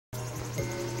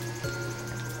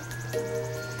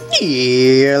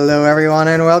Hello everyone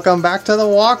and welcome back to the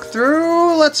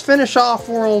walkthrough. Let's finish off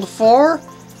World 4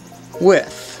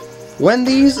 with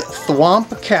Wendy's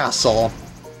Thwomp Castle.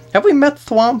 Have we met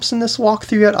Thwomps in this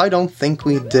walkthrough yet? I don't think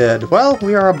we did. Well,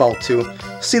 we are about to.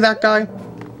 See that guy?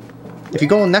 If you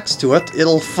go next to it,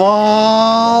 it'll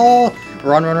fall.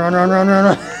 Run, run, run, run, run,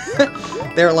 run, run.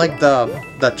 They're like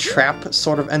the trap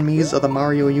sort of enemies of the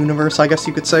Mario universe, I guess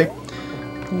you could say.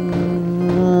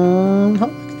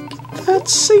 That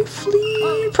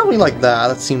safely? Probably like that.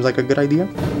 That seems like a good idea.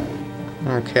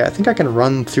 Okay, I think I can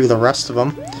run through the rest of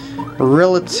them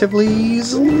relatively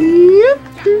easily.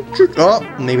 Oh,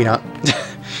 maybe not.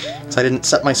 So I didn't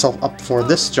set myself up for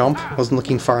this jump. I wasn't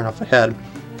looking far enough ahead.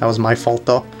 That was my fault,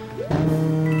 though.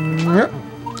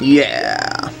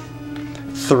 Yeah!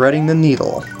 Threading the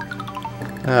needle.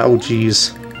 Oh,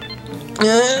 jeez.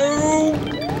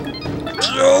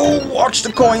 Oh, watch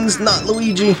the coins, not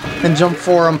Luigi, and jump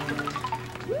for them.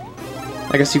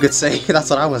 I guess you could say that's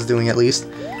what I was doing, at least.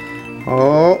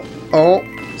 Oh,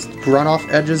 just run off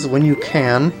edges when you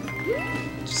can.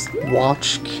 Just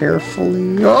watch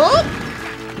carefully.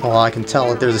 Oh! Well, I can tell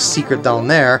that there's a secret down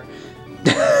there.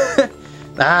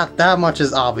 That much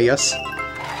is obvious.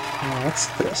 What's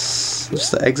this?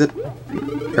 Just the exit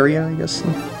area, I guess.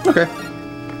 Okay.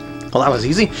 Well, that was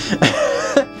easy.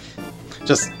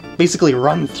 Just basically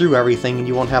run through everything and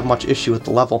you won't have much issue with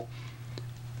the level.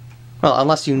 Well,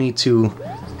 unless you need to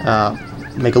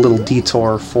make a little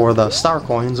detour for the star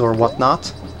coins or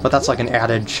whatnot. But that's like an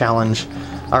added challenge.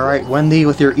 Alright, Wendy,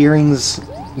 with your earrings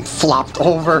flopped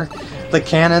over the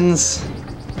cannons.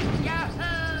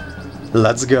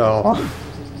 Let's go.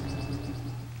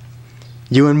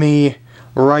 You and me,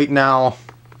 right now.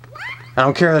 I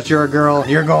don't care that you're a girl,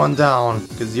 you're going down.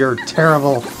 Because you're a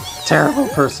terrible, terrible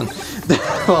person.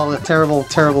 Well, a terrible,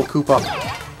 terrible Koopa.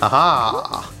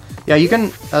 Aha! Yeah, you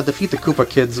can defeat the Koopa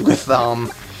kids with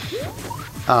the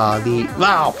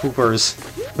poopers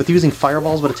with using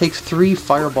fireballs, but it takes 3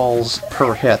 fireballs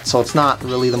per hit, so it's not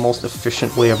really the most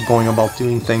efficient way of going about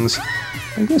doing things.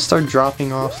 I'm gonna start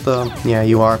dropping off the... Yeah,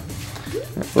 you are.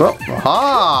 Oh,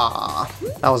 aha!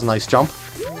 That was a nice jump.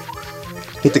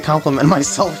 Hate to compliment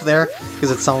myself there,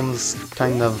 because it sounds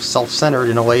kind of self-centered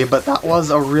in a way, but that was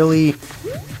a really,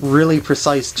 really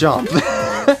precise jump.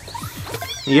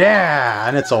 Yeah,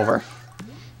 and it's over.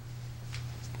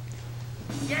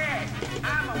 Yes,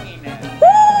 I'm a winner.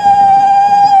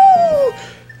 Woo!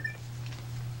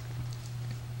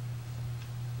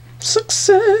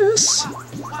 Success!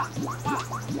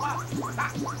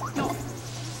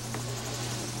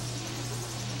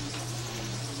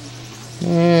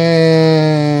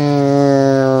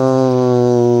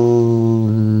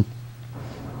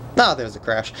 Ah, there's a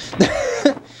crash.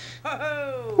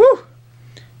 Woo!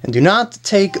 And do not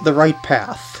take the right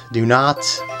path. Do not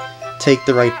take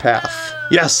the right path.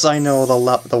 Yes, I know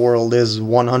the world is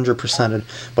 100%ed,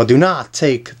 but do not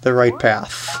take the right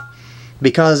path.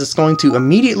 Because it's going to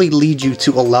immediately lead you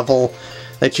to a level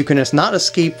that you can just not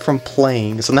escape from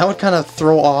playing. So that would kind of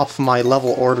throw off my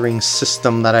level ordering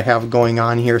system that I have going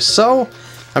on here. So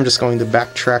I'm just going to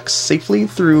backtrack safely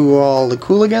through all the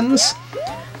Cooligans,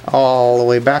 all the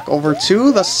way back over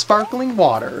to the Sparkling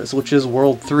Waters, which is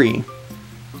World 3.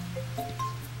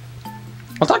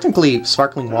 Well, technically,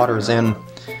 Sparkling Waters and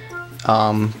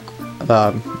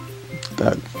the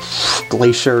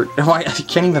Glacier... Oh, I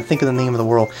can't even think of the name of the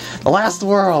world. The Last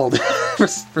World!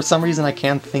 for some reason I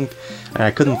can't think...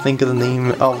 I couldn't think of the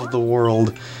name of the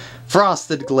world.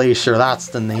 Frosted Glacier, that's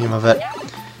the name of it.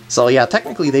 So yeah,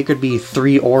 technically they could be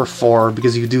 3 or 4,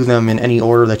 because you do them in any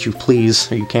order that you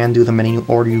please. Or you can do them in any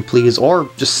order you please, or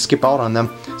just skip out on them.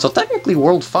 So technically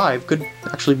World 5 could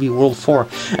actually be World 4.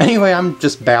 Anyway, I'm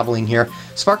just babbling here.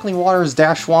 Sparkling Waters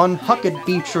 -1, Hucket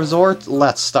Beach Resort,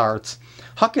 let's start.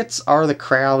 Huckets are the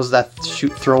crabs that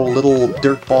throw little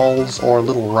dirt balls or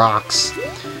little rocks.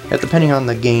 Depending on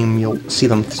the game, you'll see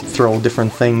them throw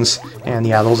different things. And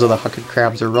yeah, those are the Hucket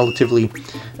crabs. They're relatively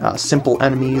simple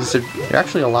enemies. They're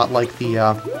actually a lot like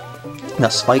the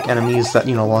spike enemies, that,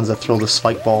 you know, ones that throw the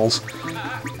spike balls.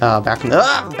 Back in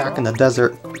the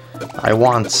desert. I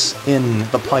want in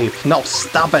the pipe. No,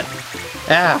 stop it!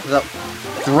 The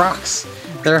rocks.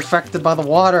 They're affected by the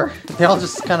water. They all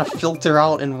just kind of filter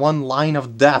out in one line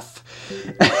of death.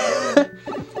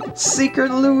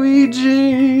 Secret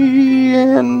Luigi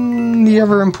and the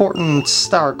ever-important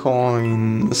star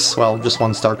coins. Well, just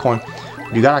 1 star coin.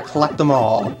 You gotta collect them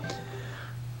all.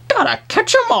 Gotta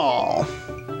catch them all!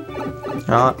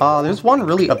 There's one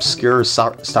really obscure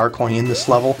star coin in this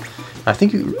level. I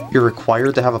think you're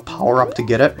required to have a power-up to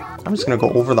get it. I'm just gonna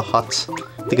go over the hut.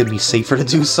 I think it'd be safer to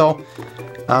do so.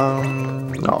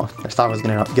 No, I thought I was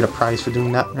gonna get a prize for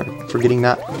doing that, or for getting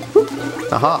that.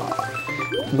 Aha!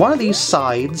 One of these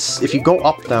sides, if you go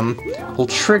up them, will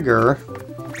trigger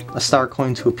a star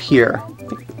coin to appear.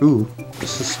 Ooh,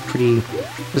 this is pretty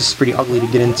ugly to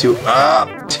get into. Ah!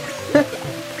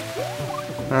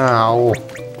 Ow.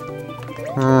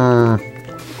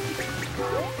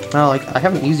 Well, I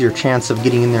have an easier chance of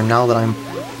getting in there now that I'm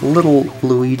little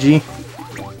Luigi.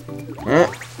 I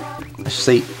should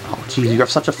say, oh jeez, you have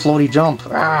such a floaty jump.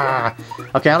 Ah!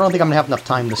 Okay, I don't think I'm gonna have enough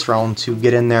time this round to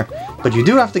get in there. But you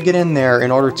do have to get in there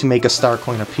in order to make a star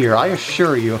coin appear, I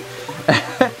assure you.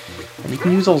 And you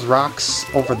can use those rocks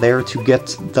over there to get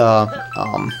the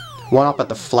one up at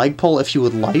the flagpole if you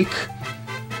would like.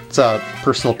 It's a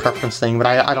personal preference thing, but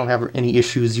I don't have any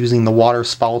issues using the water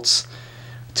spouts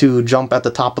to jump at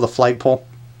the top of the flagpole.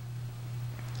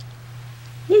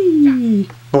 Yee.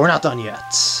 But we're not done yet.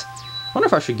 I wonder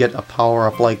if I should get a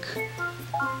power-up like...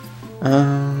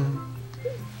 I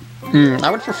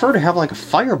would prefer to have like a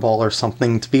fireball or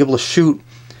something to be able to shoot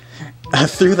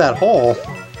through that hole.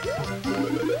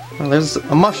 Well, there's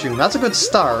a mushroom. That's a good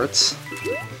start.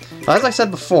 As I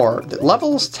said before, the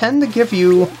levels tend to give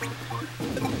you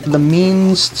the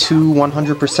means to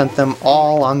 100% them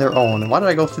all on their own. And why did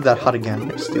I go through that hut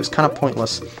again? It was kind of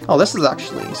pointless. Oh, this is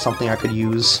actually something I could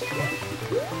use.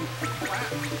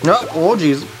 No, oh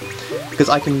jeez. Because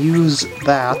I can use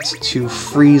that to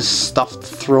freeze stuff to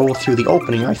throw through the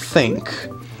opening, I think.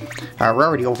 Alright, we're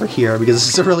already over here because this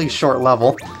is a really short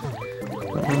level.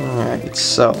 Alright,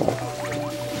 so...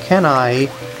 Can I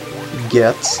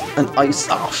get an ice...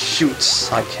 Oh, shoot.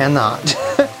 I cannot.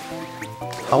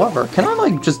 However, can I,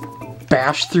 like, just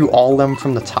bash through all of them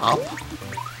from the top?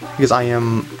 Because I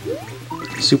am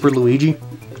Super Luigi?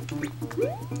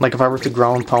 Like, if I were to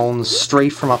ground pound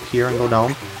straight from up here and go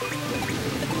down?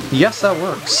 Yes, that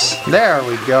works. There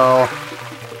we go.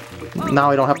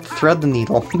 Now I don't have to thread the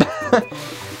needle.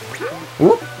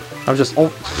 Whoop. I was just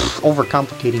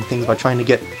overcomplicating things by trying to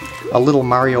get a little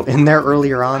Mario in there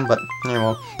earlier on, but, you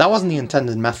know, that wasn't the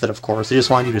intended method, of course. I just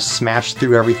wanted you to smash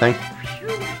through everything.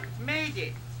 Made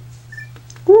it.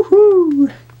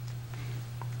 Woohoo!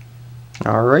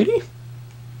 Alrighty.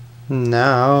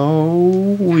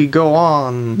 Now we go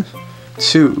on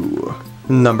to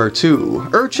number 2.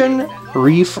 Urchin,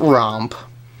 Reef, Romp.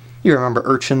 You remember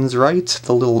urchins, right?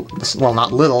 The little... well,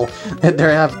 not little.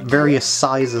 They have various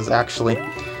sizes, actually.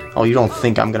 Oh, you don't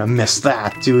think I'm gonna miss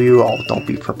that, do you? Oh, don't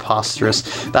be preposterous.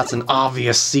 That's an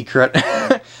obvious secret.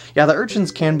 Yeah, the urchins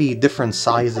can be different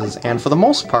sizes, and for the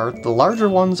most part, the larger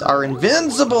ones are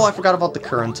invincible! I forgot about the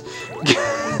current.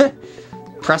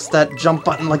 Press that jump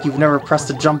button like you've never pressed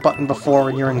a jump button before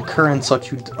when you're in current so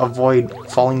that you avoid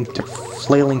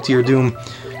flailing to your doom.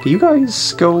 Okay, you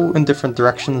guys go in different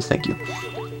directions, thank you.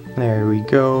 There we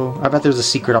go. I bet there's a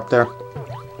secret up there.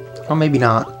 Oh, maybe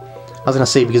not. I was gonna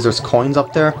say because there's coins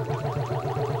up there.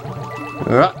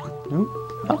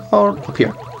 Oh, up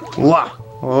here. Wah!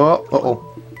 Oh, uh-oh.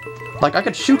 Like, I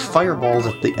could shoot fireballs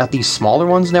at these smaller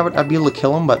ones and I'd be able to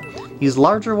kill them, but these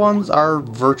larger ones are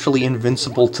virtually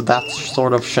invincible to that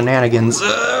sort of shenanigans.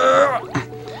 I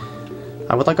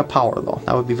would like a power, though.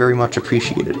 That would be very much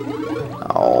appreciated.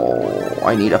 Oh,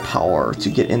 I need a power to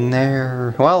get in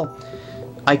there. Well,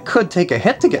 I could take a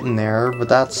hit to get in there, but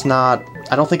that's not...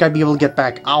 I don't think I'd be able to get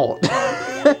back out.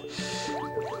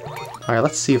 Alright,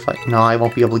 let's see if I... No, I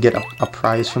won't be able to get a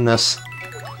prize from this.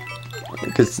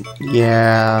 Because,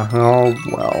 yeah... Oh,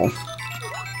 well...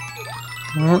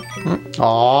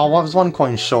 Oh, what was one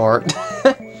coin short?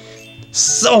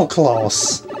 So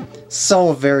close!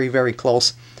 So very, very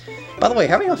close. By the way,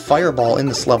 having a fireball in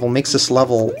this level makes this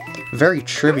level very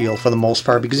trivial for the most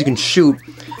part, because you can shoot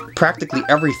practically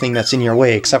everything that's in your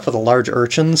way, except for the large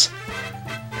urchins.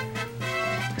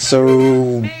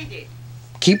 So...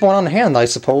 keep one on hand, I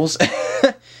suppose.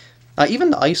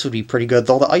 Even the ice would be pretty good,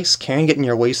 though the ice can get in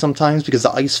your way sometimes, because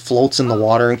the ice floats in the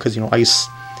water, because, you know, ice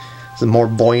is more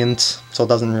buoyant, so it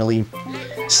doesn't really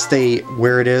stay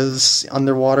where it is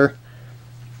underwater.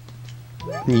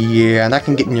 Yeah, and that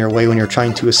can get in your way when you're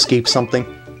trying to escape something.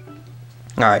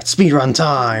 Alright, speedrun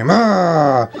time!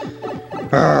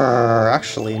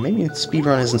 Actually, maybe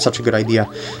speedrun isn't such a good idea,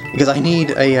 because I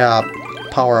need a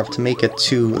power-up to make it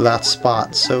to that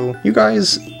spot, so you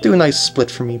guys do a nice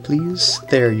split for me, please.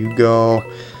 There you go.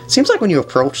 Seems like when you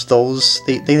approach those,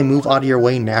 they move out of your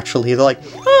way naturally. They're like,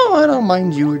 oh, I don't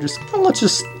mind you, let's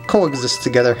just coexist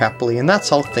together happily, and that's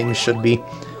how things should be.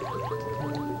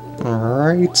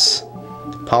 Alright.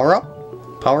 Power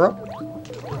up? Power up?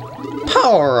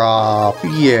 Power up!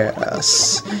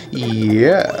 Yes!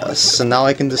 Yes! And now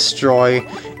I can destroy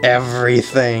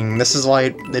everything. This is why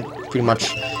it pretty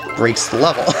much breaks the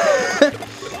level.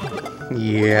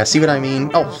 Yeah, see what I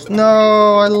mean? Oh,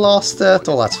 no, I lost it.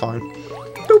 Oh, that's fine.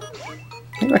 Boop.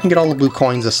 Maybe I can get all the blue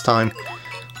coins this time.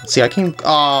 Let's see, I can...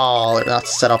 Oh, they're not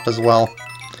set up as well.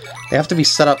 They have to be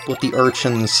set up with the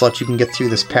urchins so that you can get through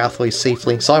this pathway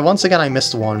safely. So once again, I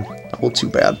missed one. Oh, too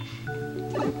bad.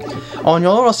 Oh, and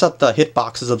you'll notice that the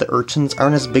hitboxes of the urchins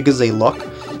aren't as big as they look.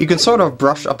 You can sort of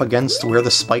brush up against where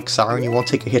the spikes are and you won't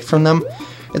take a hit from them.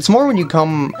 It's more when you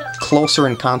come closer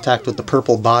in contact with the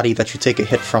purple body that you take a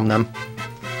hit from them.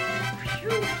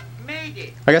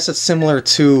 I guess it's similar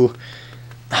to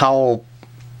how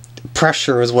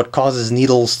pressure is what causes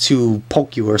needles to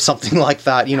poke you or something like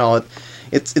that. You know,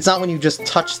 it's not when you just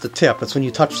touch the tip, it's when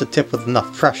you touch the tip with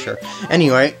enough pressure.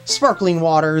 Anyway, Sparkling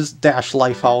Waters dash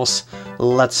Lifehouse.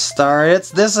 Let's start.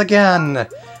 It's this again!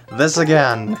 This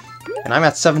again. And I'm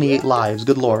at 78 lives,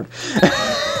 good lord.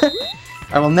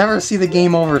 I will never see the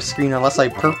game over screen unless I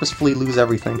purposefully lose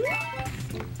everything.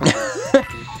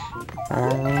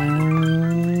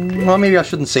 Well, maybe I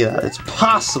shouldn't say that. It's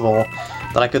possible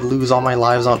that I could lose all my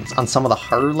lives on some of the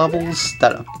harder levels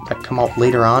that come out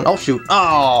later on. Oh, shoot.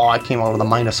 Oh, I came out with a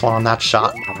 -1 on that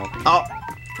shot. Oh,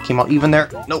 came out even there.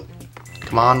 Nope.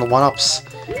 Come on, the 1-ups.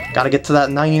 Gotta get to that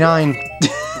 99.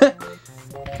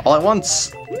 All at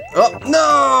once. Oh, no!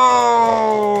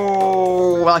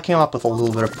 Well, I came up with a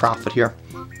little bit of profit here.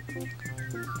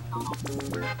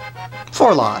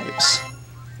 4 lives.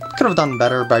 Could have done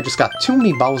better, but I just got too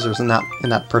many Bowsers in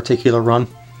that particular run.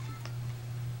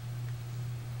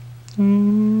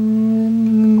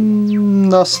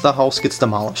 Thus, the house gets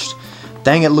demolished.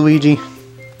 Dang it, Luigi.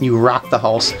 You rocked the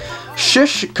house.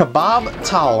 Shish-Kebob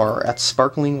Tower at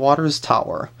Sparkling Waters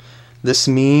Tower. This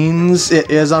means it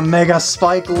is a Mega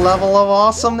Spike level of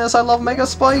awesomeness. I love Mega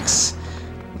Spikes.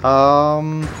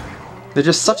 They're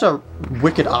just such a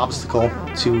wicked obstacle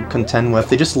to contend with.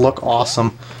 They just look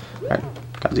awesome. Alright,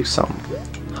 gotta do some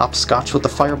hopscotch with the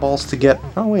fireballs to get...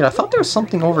 Oh wait, I thought there was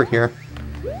something over here.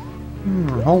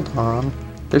 Hold on.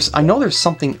 I know there's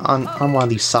something on one of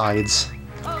these sides.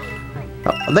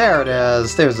 Oh, there it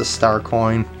is. There's the star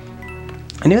coin.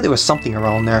 I knew there was something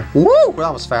around there. Woo!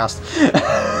 That was fast.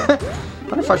 I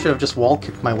wonder if I should have just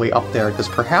wall-kicked my way up there, because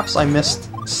perhaps I missed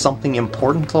something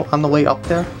important on the way up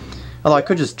there. Although I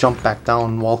could just jump back down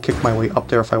and wall-kick my way up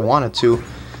there if I wanted to.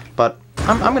 But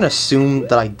I'm going to assume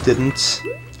that I didn't,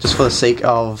 just for the sake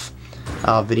of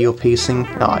video pacing.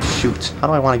 Ah, shoot. How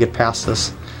do I want to get past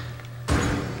this?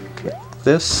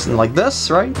 This and like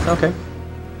this, right? Okay.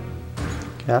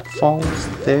 That falls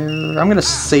there. I'm gonna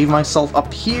save myself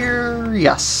up here.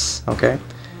 Yes. Okay.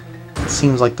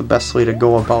 Seems like the best way to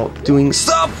go about doing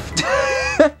stuff.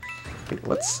 Wait,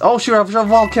 what's? Oh shoot! I've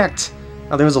wall kicked.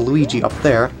 Oh, there was a Luigi up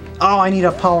there. Oh, I need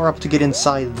a power up to get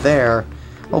inside there.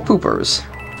 Oh, poopers.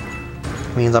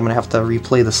 Means I'm gonna have to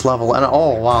replay this level. And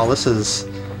oh wow, this is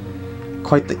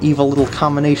quite the evil little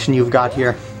combination you've got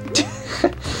here.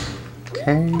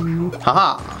 Okay.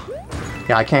 Haha!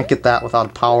 Yeah, I can't get that without a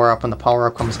power-up, and the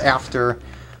power-up comes after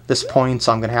this point,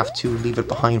 so I'm gonna have to leave it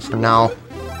behind for now.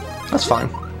 That's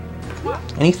fine.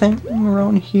 Anything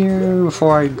around here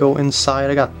before I go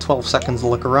inside? I got 12 seconds to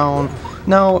look around.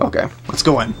 No? Okay. Let's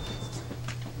go in.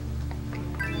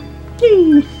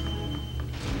 Yee!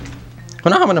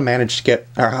 Well, now I'm gonna manage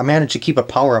to keep a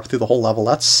power-up through the whole level.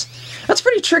 That's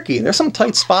pretty tricky. There's some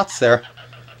tight spots there.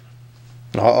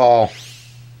 Uh-oh.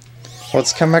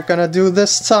 What's Kamek gonna do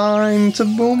this time to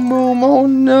Boom Boom? Oh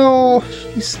no!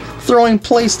 He's throwing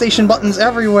PlayStation buttons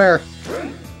everywhere!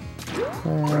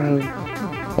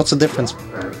 What's the difference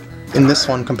in this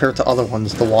one compared to other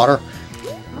ones? The water?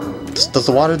 Does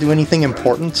the water do anything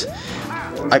important?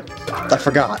 I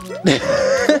forgot.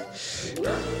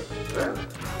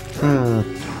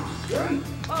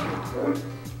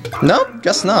 Nope,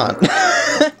 guess not.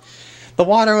 The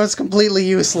water was completely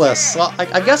useless. Well,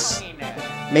 I guess...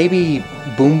 Maybe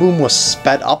Boom Boom was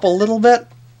sped up a little bit?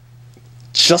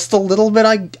 Just a little bit,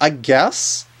 I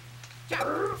guess?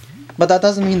 But that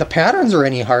doesn't mean the patterns are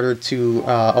any harder to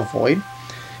avoid.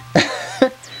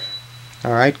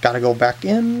 Alright, gotta go back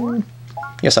in.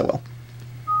 Yes, I will.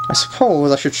 I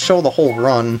suppose I should show the whole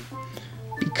run,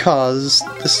 because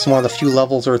this is one of the few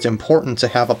levels where it's important to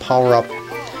have a power-up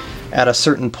at a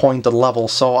certain point of the level,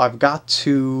 so I've got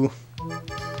to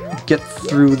get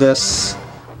through this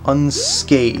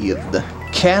unscathed.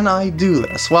 Can I do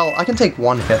this? Well, I can take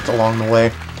one hit along the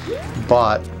way,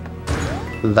 but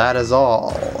that is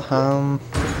all. Can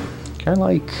I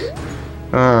like...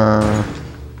 I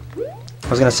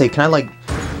was gonna say, can I like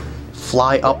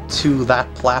fly up to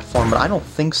that platform, but I don't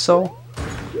think so.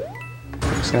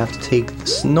 I'm just gonna have to take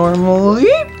this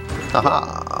normally.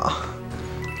 Haha.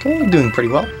 Okay, doing pretty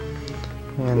well.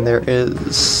 And there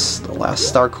is the last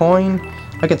star coin.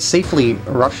 I could safely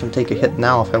rush and take a hit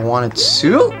now if I wanted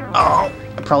to. Oh,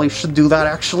 I probably should do that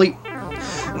actually.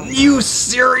 You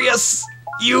serious?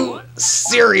 You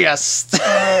serious?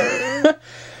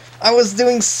 I was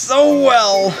doing so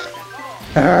well.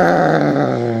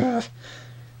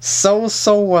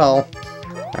 So well.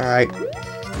 Alright.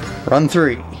 Run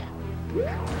 3.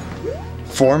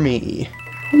 For me.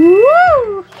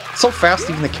 Woo! So fast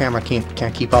even the camera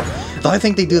can't keep up. Though I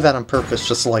think they do that on purpose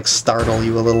just to like startle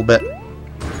you a little bit.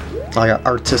 Like an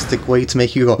artistic way to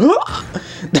make you go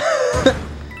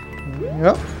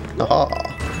Yep. Oh.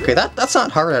 Okay, that's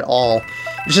not hard at all.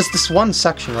 It's just this one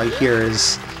section right here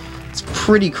it's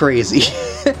pretty crazy.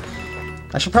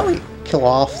 I should probably kill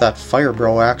off that fire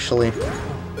bro actually.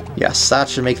 Yes, that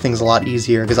should make things a lot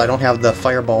easier because I don't have the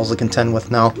fireballs to contend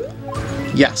with now.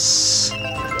 Yes.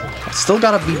 Still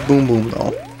gotta beat Boom Boom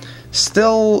though.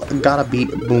 Still gotta beat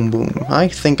Boom Boom. I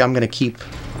think I'm gonna keep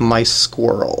my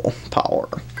squirrel power.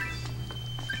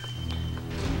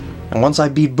 And once I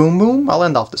beat Boom Boom, I'll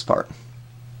end off this part.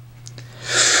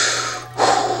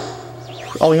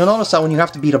 Oh, you'll notice that when you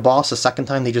have to beat a boss a second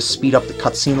time, they just speed up the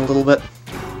cutscene a little bit.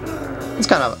 It's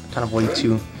kind of way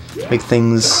to make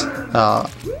things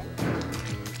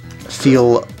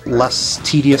feel less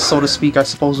tedious, so to speak, I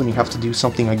suppose, when you have to do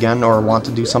something again or want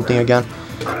to do something again.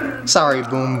 Sorry,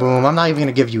 Boom Boom, I'm not even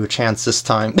gonna give you a chance this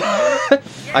time.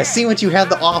 I see what you had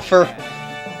to offer,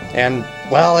 and,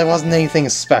 well, it wasn't anything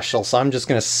special, so I'm just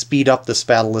gonna speed up this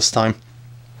battle this time.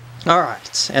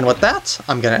 Alright, and with that,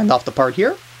 I'm gonna end off the part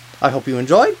here. I hope you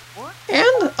enjoyed,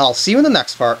 and I'll see you in the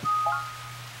next part.